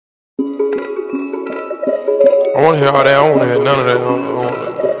I want to hear all that. I don't want to hear none of that.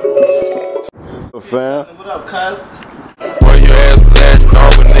 Fam. What up, cuz? Where your ass was at,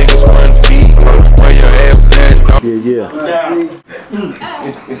 dog, when niggas wasn't feet. Where your ass was at, dog.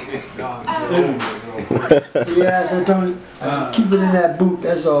 Yeah, so Tony, keep it in that boot,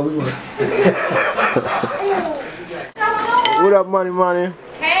 that's all we want. What up, money?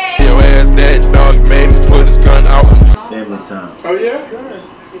 Hey. Your ass that, dog, made me put his gun out. Family time. Oh, yeah?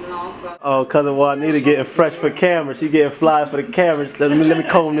 Oh, cousin Juanita getting fresh for camera. She getting fly for the camera. So let me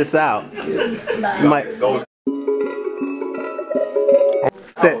comb this out. You might go.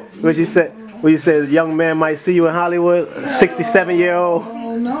 What you said? What you said? A young man might see you in Hollywood. 67-year-old.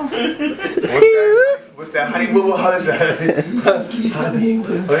 Oh no. What's that? Honey, what is that?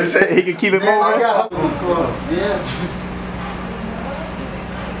 What is it? He can keep it moving. Yeah.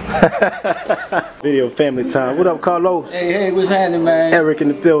 Video family time. What up, Carlos? Hey, what's happening, man? Eric in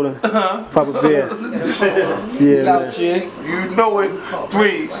the building. Papa Bear. Yeah, man. You know it.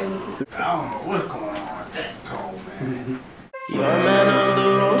 3. I don't know what's going on with that cold, man. Your man on the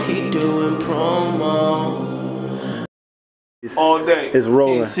road, he doing promo. All day. It's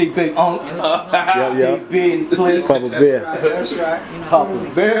rolling. See Big Unc. Yep. Big place. Papa Bear. That's right. Papa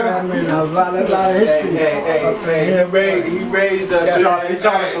Bear. I mean, a lot of history. Hey. He raised us. He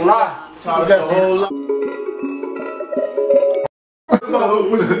taught us a lot. Taught us a whole lot.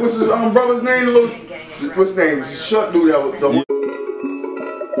 What's his brother's name? What's his name? Short dude that was the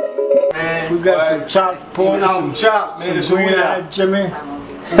We got some chops, pouring out some chops, man. Some green eyed Jimmy.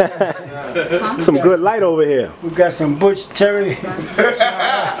 Some good light over here. We got some Butch Terry. Where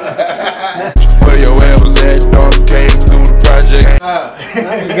your ass was at, dog, came through the project.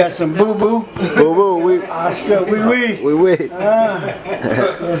 We got some Boo Boo. Boo Boo, we Oscar, we.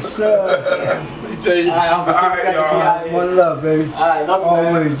 Yes, sir. Alright, one love, baby. Alright,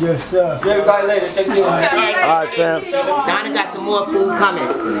 always, yes, sir. See everybody later. Take care. Alright, fam. Donna got some more food coming.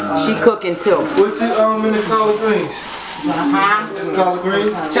 She cooking too. What's it in the collard greens? It's collard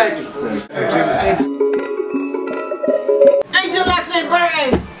greens? Turkey. Ain't your last name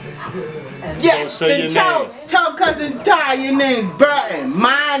Burton? Yes, then tell cousin Ty your name's Burton.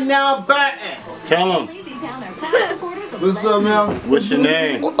 Mine now Burton. Tell him. What's up, man? What's your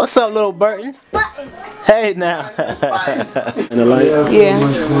name? What's up, little Burton? Hey, now. And the light? Yeah.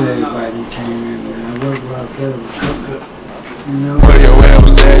 Everybody came in, man. I worked out there. You know? Where your ass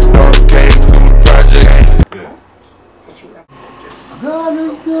was at, dog, came through the project. God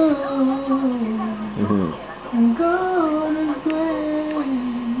is good. And God is great.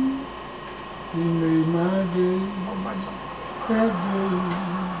 He made my day, that day,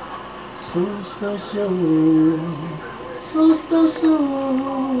 so special, so special,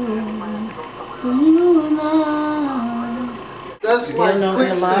 for you and I. That's like They'll know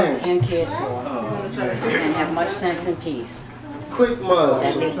they're loved quicksand. and cared for. And have much sense and peace. Quick mud.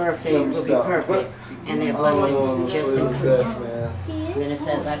 That their birthday will be perfect and their blessings will just increase. And then it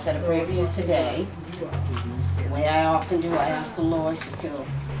says, I said a prayer for you today. The way I often do, I ask the Lord to fill.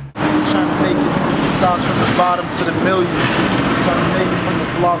 Trying to make it from the start from the bottom to the millions. Trying to make it from the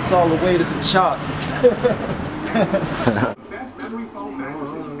blocks all the way to the charts.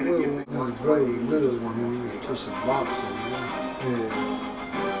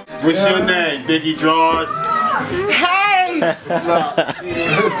 What's your name, Biggie Draws? Hey!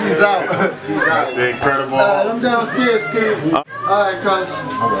 She's out. That's the incredible. I'm downstairs, kid. Alright, cuz.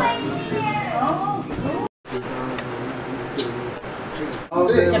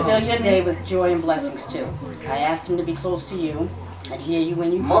 To fill your day with joy and blessings too. I asked him to be close to you and hear you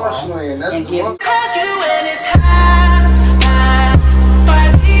when you call. Marshland, that's and the give one.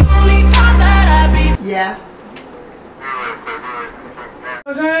 Yeah.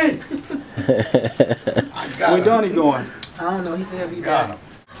 Where Donnie going? I don't know, he said he'll be back.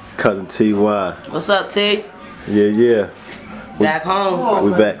 Cousin T.Y. What's up, T? Yeah. Back home.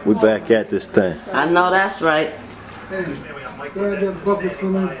 We back at this thing. I know that's right. Grab that bucket for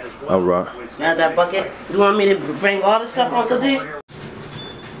me. All right. You have that bucket? You want me to bring all the stuff, Uncle D?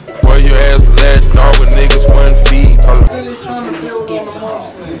 Where your ass was at, dog, when niggas wasn't feet. Just give it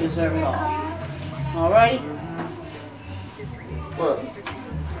all. You deserve it all. Alrighty? What?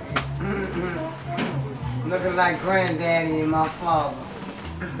 Looking like granddaddy and my father.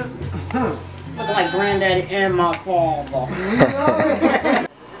 Looking like granddaddy and my father. I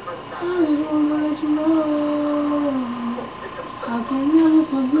just wanna let you know I can never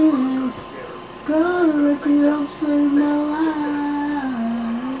forget. God let you help save my life.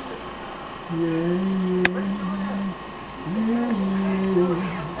 Yeah.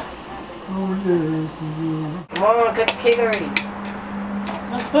 Oh, yes, yeah. Come on, cut the cake already.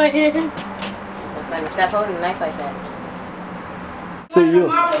 Let's playing. Stop holding the knife like that. See you.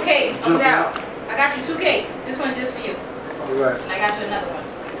 Marble cake. Out. I got you 2 cakes. This one's just for you. All right. And I got you another one.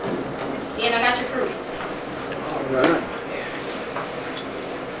 And I got your fruit. All right.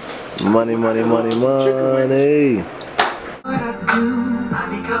 Money, money, money, money.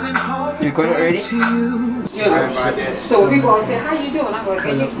 You going already? Sure. So when people always say, how you doing? I go,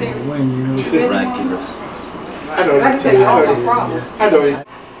 can you say, Miraculous. I know. I can tell you all my problems. I know. It's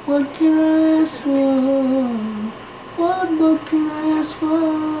What can I ask for? What more can I ask for?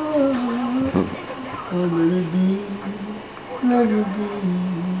 I'm gonna be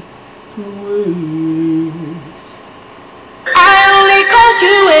the way. I only call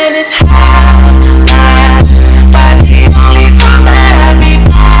you when it's hard, but the only time that I be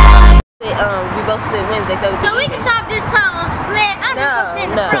We both split Wednesday, so we can solve this problem. Man, I'm gonna go sit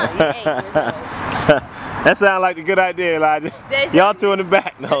in the front. That sounds like a good idea, Elijah. Y'all two in the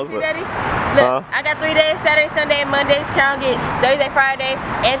back. No, see, Daddy? Look, I got 3 days, Saturday, Sunday, and Monday. Tyrone get Thursday, Friday,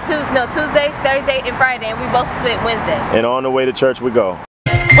 and Tuesday, Thursday, and Friday, and we both split Wednesday. And on the way to church we go.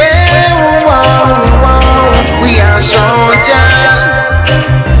 we are soldiers.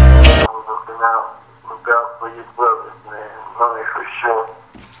 Look out for your brothers, man. Money for sure.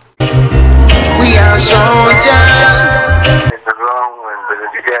 We are soldiers. It's a long one, but if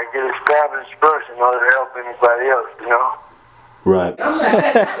you gotta get established first in order to help anybody else, you know? Right.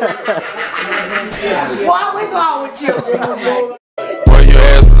 what's wrong with you? Where your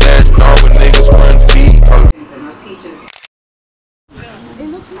ass was at, dog, when niggas run feet. My teachers. It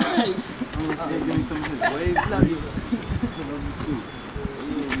looks nice. Give me some of his wave. Love you.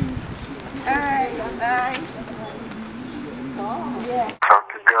 Alright. Talk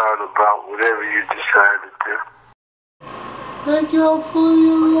to God about whatever you decide to do. Thank y'all for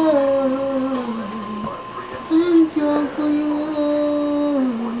your love. Thank y'all for your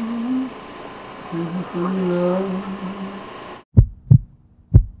love. Thank you for your love.